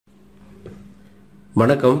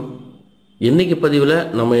வணக்கம். இன்னைக்கு பதிவில்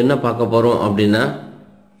நம்ம என்ன பார்க்க போகிறோம் அப்படின்னா,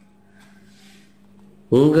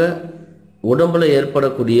 உங்கள் உடம்பில்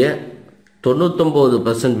ஏற்படக்கூடிய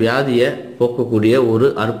 99% வியாதியை போக்கக்கூடிய ஒரு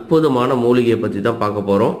அற்புதமான மூலிகையை பற்றி தான் பார்க்க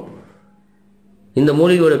போகிறோம். இந்த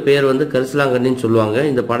மூலிகையோட பேர் கரிசலாங்கண்ணின்னு சொல்லுவாங்க.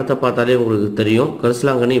 இந்த படத்தை பார்த்தாலே உங்களுக்கு தெரியும்,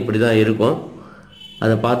 கரிசலாங்கண்ணி இப்படி தான் இருக்கும்.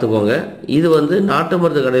 அதை பார்த்துக்கோங்க. இது நாட்டு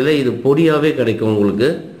மருந்து கடையில் இது பொடியாகவே கிடைக்கும்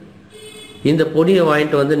உங்களுக்கு. இந்த பொடியை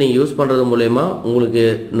வாங்கிட்டு நீங்கள் யூஸ் பண்ணுறது மூலயமா உங்களுக்கு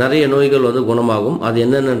நிறைய நோய்கள் குணமாகும். அது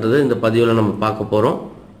என்னென்னன்றது இந்த பதிவில் நம்ம பார்க்க போகிறோம்.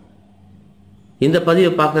 இந்த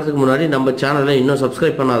பதிவை பார்க்கறதுக்கு முன்னாடி நம்ம சேனலை இன்னும்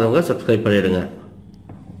சப்ஸ்கிரைப் பண்ணாதவங்க சப்ஸ்கிரைப் பண்ணிடுங்க.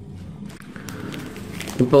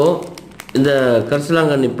 இப்போது இந்த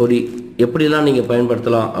கரிசலாங்கண்ணி பொடி எப்படிலாம் நீங்கள்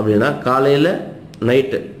பயன்படுத்தலாம் அப்படின்னா,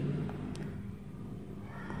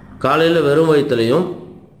 காலையில் வெறும் வயிற்றுலையும்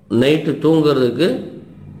நைட்டு தூங்குறதுக்கு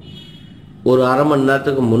ஒரு அரை மணி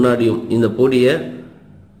நேரத்துக்கு முன்னாடியும் இந்த பொடியை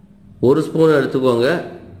 1 ஸ்பூன் எடுத்துக்கோங்க.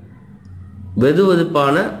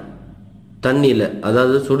 வெதுவெதுப்பான தண்ணியில்,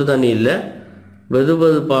 அதாவது சுடு தண்ணி இல்லை,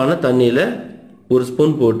 வெதுவெதுப்பான தண்ணியில் 1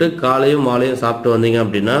 ஸ்பூன் போட்டு காலையும் மாலையும் சாப்பிட்டு வந்தீங்க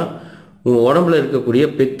அப்படின்னா உங்கள் உடம்புல இருக்கக்கூடிய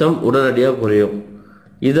பித்தம் உடனடியாக குறையும்.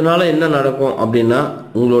 இதனால் என்ன நடக்கும் அப்படின்னா,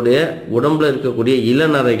 உங்களுடைய உடம்புல இருக்கக்கூடிய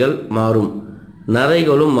இளநரைகள் மாறும்,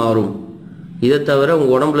 நரைகளும் மாறும். இதை தவிர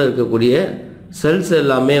உங்கள் உடம்புல இருக்கக்கூடிய செல்ஸ்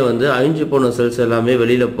எல்லாமே அழிஞ்சு போன செல்ஸ் எல்லாமே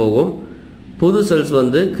வெளியில் போகும், புது செல்ஸ்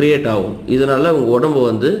கிரியேட் ஆகும். இதனால் உங்கள்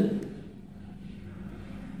உடம்பு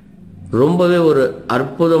ரொம்பவே ஒரு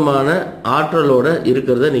அற்புதமான ஆற்றலோட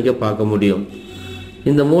இருக்கிறத நீங்கள் பார்க்க முடியும்.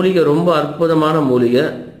 இந்த மூலிகை ரொம்ப அற்புதமான மூலிகை.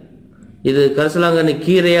 இது கரிசலாங்கண்ணி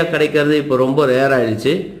கீரையாக கிடைக்கிறது இப்போ ரொம்ப ரேர்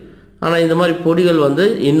ஆயிடுச்சு. ஆனால் இந்த மாதிரி பொடிகள்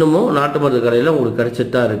இன்னமும் நாட்டு மருந்து கடையில் உங்களுக்கு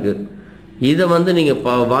கிடைச்சிட்டு தான் இருக்குது. இதை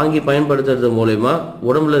நீங்கள் வாங்கி பயன்படுத்துறது மூலயமா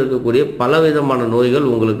உடம்புல இருக்கக்கூடிய பலவிதமான நோய்கள்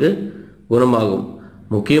உங்களுக்கு குணமாகும்.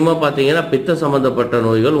 முக்கியமாக பார்த்தீங்கன்னா பித்த சம்பந்தப்பட்ட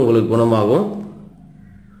நோய்கள் உங்களுக்கு குணமாகும்.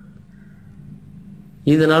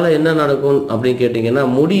 இதனால் என்ன நடக்கும் அப்படின்னு கேட்டிங்கன்னா,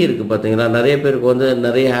 முடி இருக்குது பார்த்தீங்கன்னா, நிறைய பேருக்கு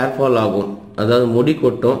நிறைய ஹேர் ஃபால் ஆகும், அதாவது முடி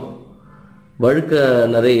கொட்டும், வழுக்கை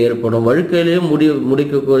நிறைய ஏற்படும். வழுக்கையிலையும்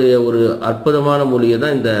முடிக்கக்கூடிய ஒரு அற்புதமான மூலிகை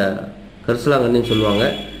தான் இந்த கரிசலாங்கண்ணின்னு சொல்லுவாங்க.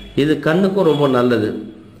 இது கண்ணுக்கும் ரொம்ப நல்லது.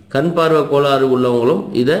 கண் பார்வை கோளாறு உள்ளவங்களும்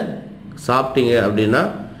இதை சாப்பிட்டீங்க அப்படின்னா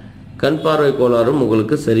கண் பார்வை கோளாறும்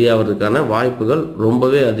உங்களுக்கு சரியாகிறதுக்கான வாய்ப்புகள்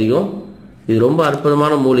ரொம்பவே அதிகம். இது ரொம்ப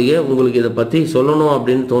அற்புதமான மூலிகை. உங்களுக்கு இதை பற்றி சொல்லணும்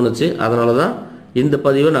அப்படின்னு தோணுச்சு, அதனால தான் இந்த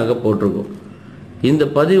பதிவை நாங்கள் போட்டிருக்கோம். இந்த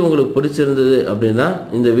பதிவு உங்களுக்கு பிடிச்சிருந்தது அப்படின்னா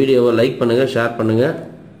இந்த வீடியோவை லைக் பண்ணுங்கள், ஷேர் பண்ணுங்கள்.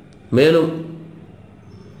 மேலும்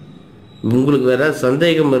உங்களுக்கு வேறு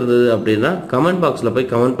சந்தேகம் இருந்தது அப்படின்னா கமெண்ட் பாக்ஸில்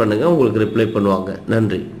போய் கமெண்ட் பண்ணுங்கள், உங்களுக்கு ரிப்ளை பண்ணுவாங்க.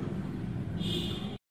 நன்றி.